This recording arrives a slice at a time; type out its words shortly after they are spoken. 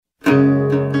There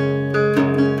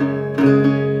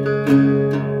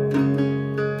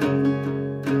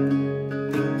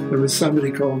was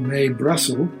somebody called Mae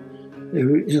Brussel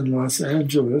in Los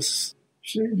Angeles.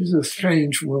 She was a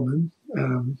strange woman.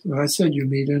 I said you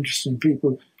meet interesting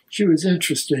people. She was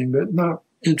interesting, but not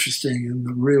interesting in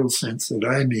the real sense that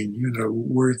I mean,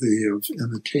 worthy of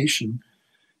imitation.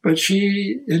 But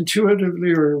she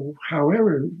intuitively, or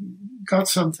however, got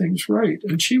some things right.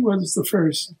 And she was the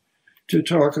first to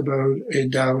talk about a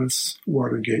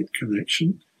Dallas-Watergate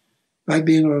connection. I've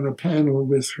been on a panel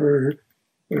with her,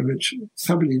 which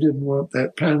somebody didn't want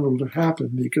that panel to happen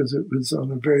because it was on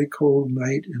a very cold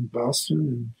night in Boston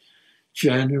in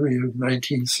January of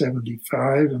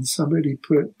 1975, and somebody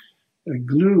put a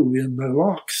glue in the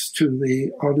locks to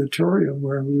the auditorium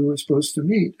where we were supposed to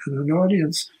meet, and an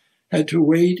audience had to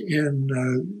wait in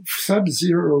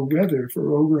sub-zero weather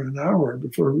for over an hour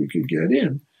before we could get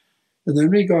in. And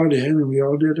then we got in and we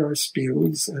all did our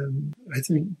spiels, and I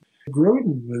think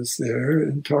Grodin was there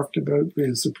and talked about the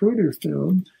Zapruder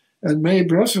film, and Mae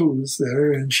Brussel was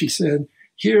there, and she said,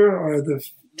 here are the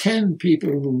 10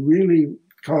 people who really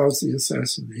caused the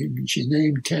assassination. And she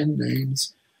named 10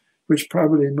 names, which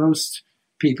probably most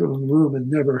people in the room had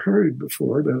never heard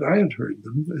before, but I had heard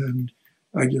them, and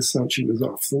I just thought she was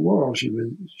off the wall. She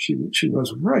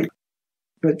wasn't right.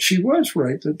 But she was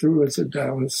right that there was a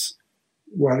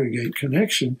Dallas-Watergate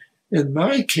connection. In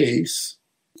my case,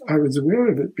 I was aware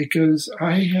of it because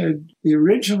I had the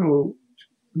original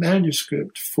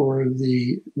manuscript for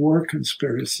the war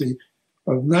conspiracy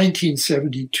of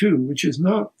 1972, which is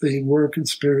not the war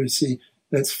conspiracy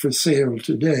that's for sale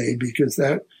today, because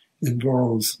that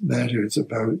involves matters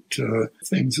about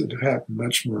things that have happened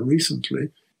much more recently.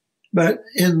 But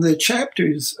in the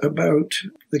chapters about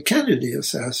the Kennedy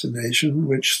assassination,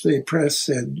 which the press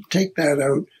said, take that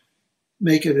out,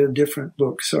 make it a different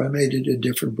book. So I made it a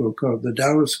different book called The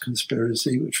Dallas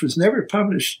Conspiracy, which was never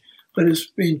published, but has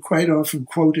been quite often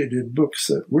quoted in books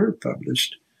that were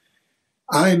published.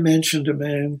 I mentioned a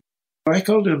man, I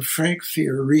called him Frank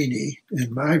Fiorini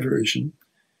in my version.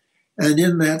 And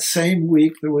in that same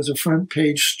week, there was a front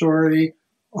page story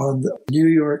on the New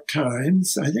York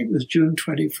Times, I think it was June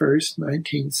 21st,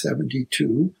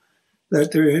 1972,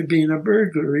 that there had been a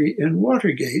burglary in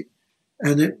Watergate,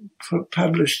 and it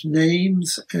published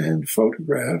names and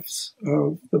photographs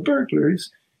of the burglars,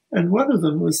 and one of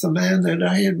them was the man that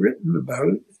I had written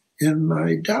about in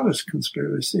my Dallas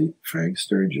Conspiracy, Frank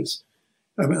Sturgis.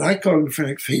 I mean, I called him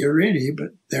Frank Fiorini,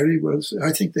 but there he was.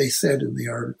 I think they said in the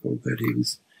article that he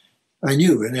was, I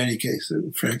knew in any case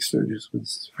that Frank Sturgis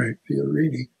was Frank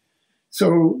Fiorini.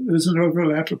 So there was an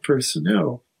overlap of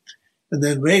personnel. And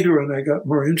then later when I got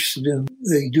more interested in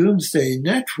the Doomsday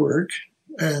Network,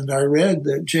 and I read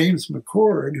that James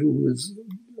McCord, who was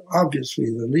obviously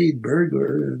the lead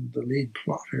burglar and the lead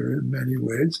plotter in many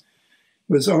ways,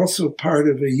 was also part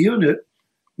of a unit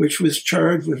which was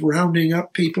charged with rounding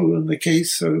up people in the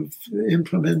case of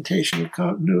implementation of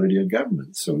continuity of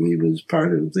government. So he was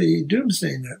part of the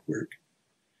Doomsday Network.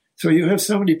 So you have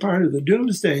somebody part of the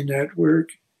Doomsday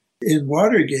Network in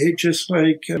Watergate, just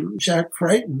like Jack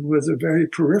Crichton was a very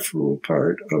peripheral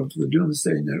part of the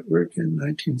Doomsday Network in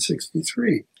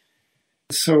 1963.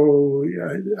 So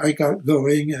I got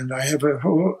going, and I have a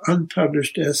whole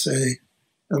unpublished essay,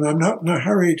 and I'm not in a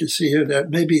hurry to see it.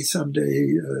 Maybe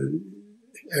someday,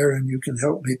 Aaron, you can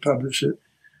help me publish it.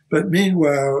 But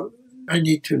meanwhile, I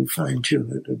need to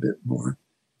fine-tune it a bit more.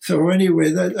 So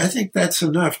anyway, I think that's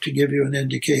enough to give you an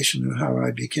indication of how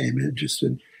I became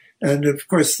interested. And of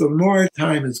course, the more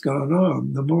time has gone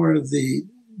on, the more the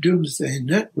Doomsday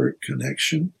Network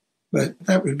connection. But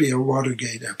that would be a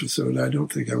Watergate episode. I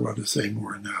don't think I want to say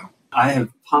more now. I have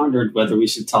pondered whether we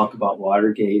should talk about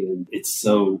Watergate, and it's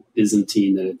so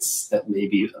Byzantine that may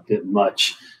be a bit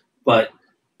much. But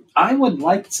I would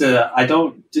like to, I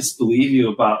don't disbelieve you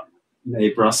about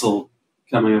Mae Brussel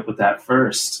coming up with that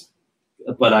first,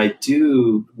 but I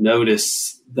do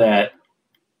notice that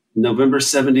November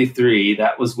 73,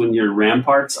 that was when your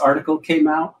Ramparts article came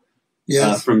out.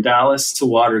 Yes. From Dallas to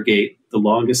Watergate, the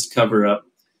longest cover-up.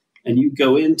 And you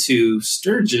go into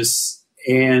Sturgis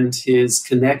and his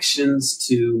connections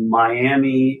to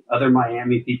Miami, other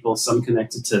Miami people, some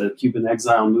connected to the Cuban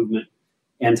exile movement,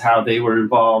 and how they were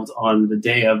involved on the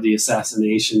day of the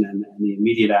assassination and the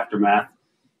immediate aftermath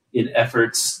in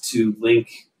efforts to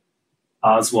link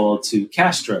Oswald to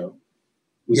Castro,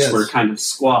 which yes. were kind of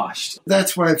squashed.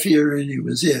 That's why Fiorini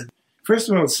was in. First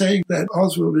of all, saying that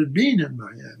Oswald had been in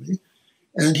Miami,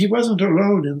 and he wasn't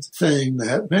alone in saying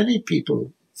that. Many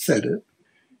people said it.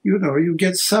 You know, you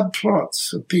get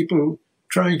subplots of people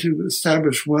trying to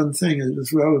establish one thing that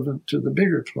is relevant to the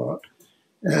bigger plot.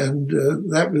 And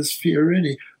that was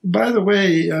Fiorini. By the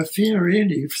way,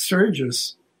 Fiorini,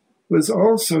 Sturgis, was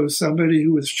also somebody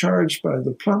who was charged by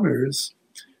the plumbers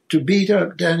to beat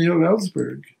up Daniel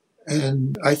Ellsberg.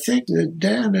 And I think that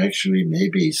Dan actually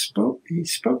maybe spoke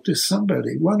to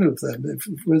somebody, one of them, if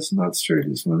it was not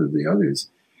Sturgis, one of the others,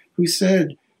 who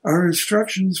said, our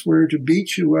instructions were to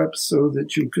beat you up so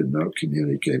that you could not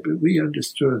communicate, but we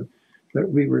understood that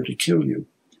we were to kill you.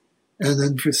 And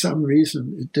then for some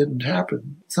reason, it didn't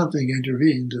happen. Something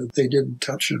intervened. They didn't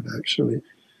touch him, actually.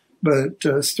 But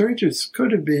Sturgis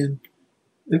could have been,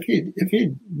 if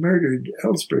he'd murdered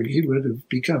Ellsberg, he would have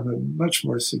become a much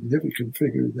more significant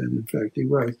figure than, in fact, he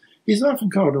was. He's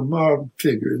often called a mob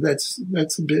figure. That's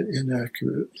a bit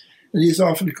inaccurate. And he's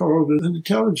often called an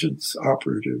intelligence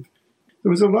operative.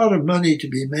 There was a lot of money to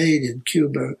be made in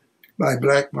Cuba by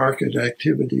black market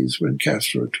activities when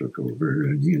Castro took over,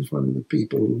 and he was one of the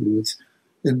people who was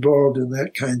involved in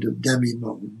that kind of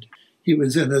demi-monde. He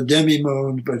was in a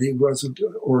demi-monde, but he wasn't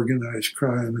organized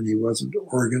crime and he wasn't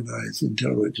organized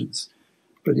intelligence.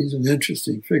 But he's an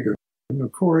interesting figure.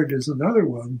 McCord is another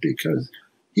one because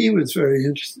he was very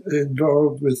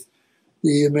involved with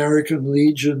the American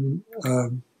Legion, a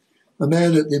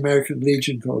man at the American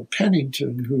Legion called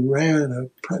Pennington, who ran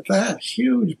that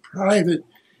huge private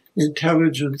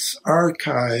intelligence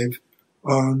archive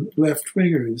on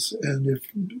left-wingers. And if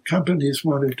companies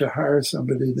wanted to hire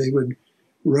somebody, they would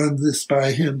run this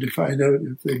by him to find out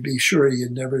if they'd be sure he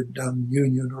had never done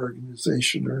union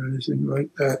organization or anything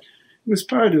like that. It was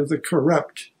part of the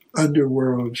corrupt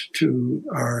underworld to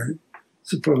our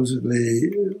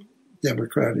supposedly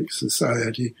democratic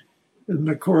society. And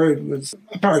McCord was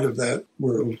a part of that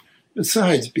world,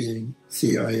 besides being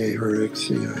CIA or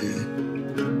ex-CIA.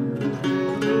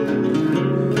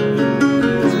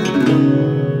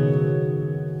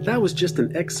 That was just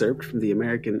an excerpt from the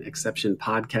American Exception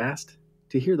podcast.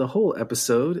 To hear the whole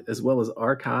episode, as well as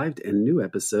archived and new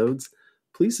episodes,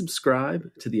 please subscribe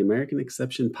to the American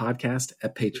Exception podcast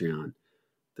at Patreon.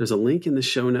 There's a link in the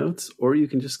show notes, or you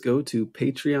can just go to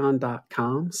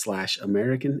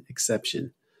patreon.com/American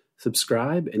Exception.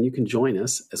 Subscribe, and you can join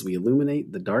us as we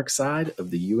illuminate the dark side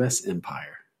of the U.S.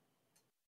 empire.